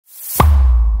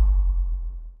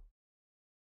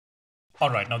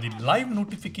Alright, now the live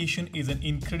notification is an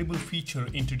incredible feature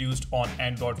introduced on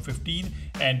Android 15,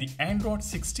 and the Android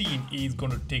 16 is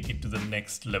going to take it to the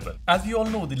next level. As we all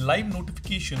know, the live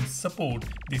notifications support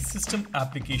the system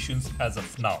applications as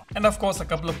of now. And of course, a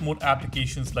couple of more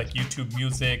applications like YouTube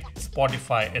Music,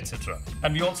 Spotify, etc.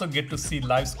 And we also get to see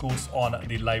live scores on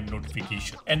the live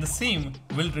notification. And the same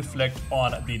will reflect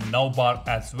on the Now bar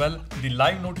as well. The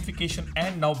live notification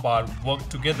and Now bar work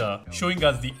together, showing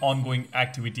us the ongoing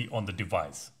activity on the device.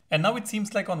 And now it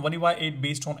seems like on One UI 8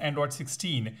 based on Android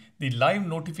 16, the live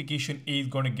notification is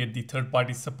going to get the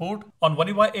third-party support. On One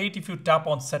UI 8, if you tap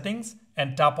on settings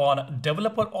and tap on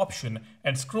developer option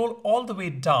and scroll all the way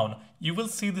down, you will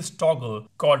see this toggle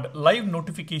called live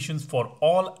notifications for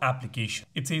all applications.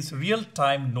 It says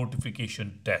real-time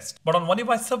notification test. But on One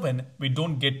UI 7, we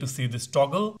don't get to see this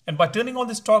toggle. And by turning on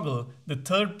this toggle, the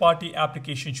third-party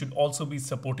application should also be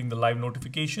supporting the live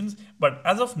notifications. But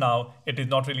as of now, it is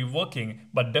not really working,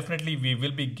 but definitely we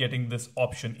will be getting this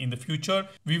option in the future.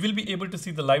 We will be able to see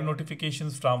the live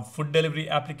notifications from food delivery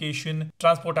application,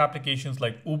 transport applications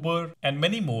like Uber, and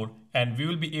many more. And we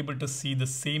will be able to see the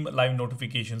same live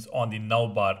notifications on the Now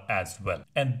bar as well.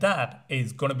 And that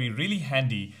is going to be really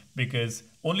handy because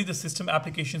only the system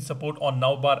application support on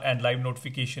Now bar and live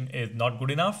notification is not good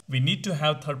enough. We need to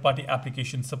have third-party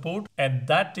application support, and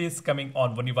that is coming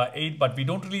on One UI 8, but we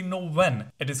don't really know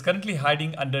when. It is currently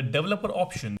hiding under developer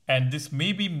option, and this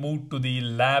may be moved to the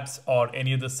labs or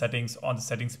any other settings on the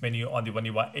settings menu on the One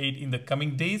UI 8 in the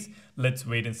coming days. Let's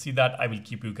wait and see that. I will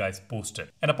keep you guys posted.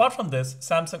 And apart from this,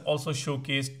 Samsung also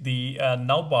showcased the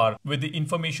Now bar with the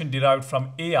information derived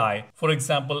from AI. For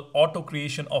example, auto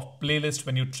creation of playlist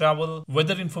when you travel,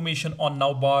 weather information on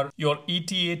Now bar, your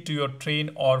ETA to your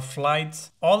train or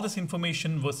flights. All this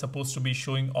information was supposed to be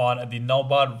showing on the Now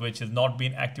bar, which has not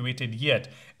been activated yet.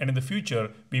 And in the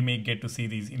future, we may get to see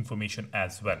these information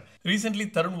as well. Recently,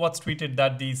 Tarun Watts tweeted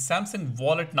that the Samsung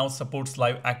Wallet now supports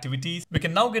live activities. We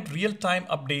can now get real-time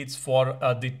updates for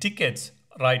the tickets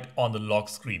right on the lock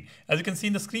screen. As you can see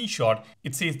in the screenshot,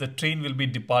 it says the train will be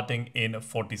departing in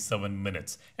 47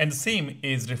 minutes. And the same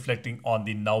is reflecting on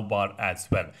the Now bar as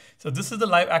well. So this is the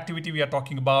live activity we are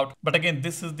talking about. But again,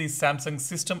 this is the Samsung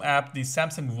system app, the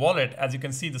Samsung Wallet. As you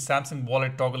can see, the Samsung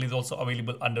Wallet toggle is also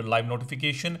available under live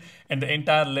notification. And the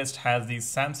entire list has the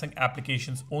Samsung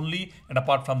applications only. And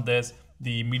apart from this,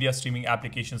 the media streaming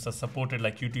applications are supported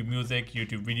like YouTube Music,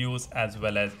 YouTube Videos, as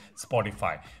well as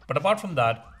Spotify. But apart from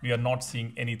that, we are not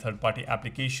seeing any third-party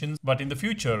applications. But in the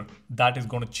future, that is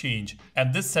going to change.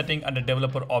 And this setting under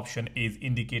developer option is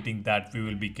indicating that we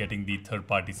will be getting the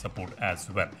third-party support as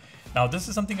well. Now, this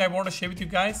is something I want to share with you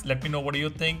guys. Let me know what do you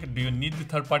think. Do you need the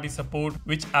third-party support?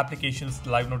 Which applications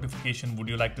live notification would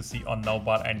you like to see on Now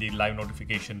bar and the live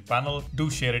notification panel? Do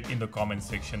share it in the comment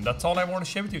section. That's all I want to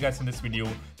share with you guys in this video.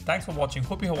 Thanks for watching.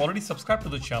 Hope you have already subscribed to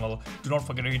the channel. Do not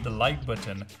forget to hit the like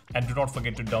button and do not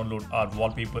forget to download our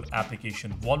wallpaper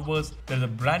application Wallverse. There's a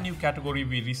brand new category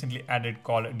we recently added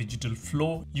called Digital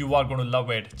Flow. You are going to love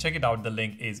it. Check it out. The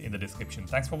link is in the description.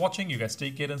 Thanks for watching. You guys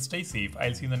take care and stay safe.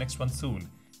 I'll see you in the next one soon.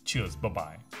 Cheers.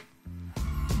 Bye-bye.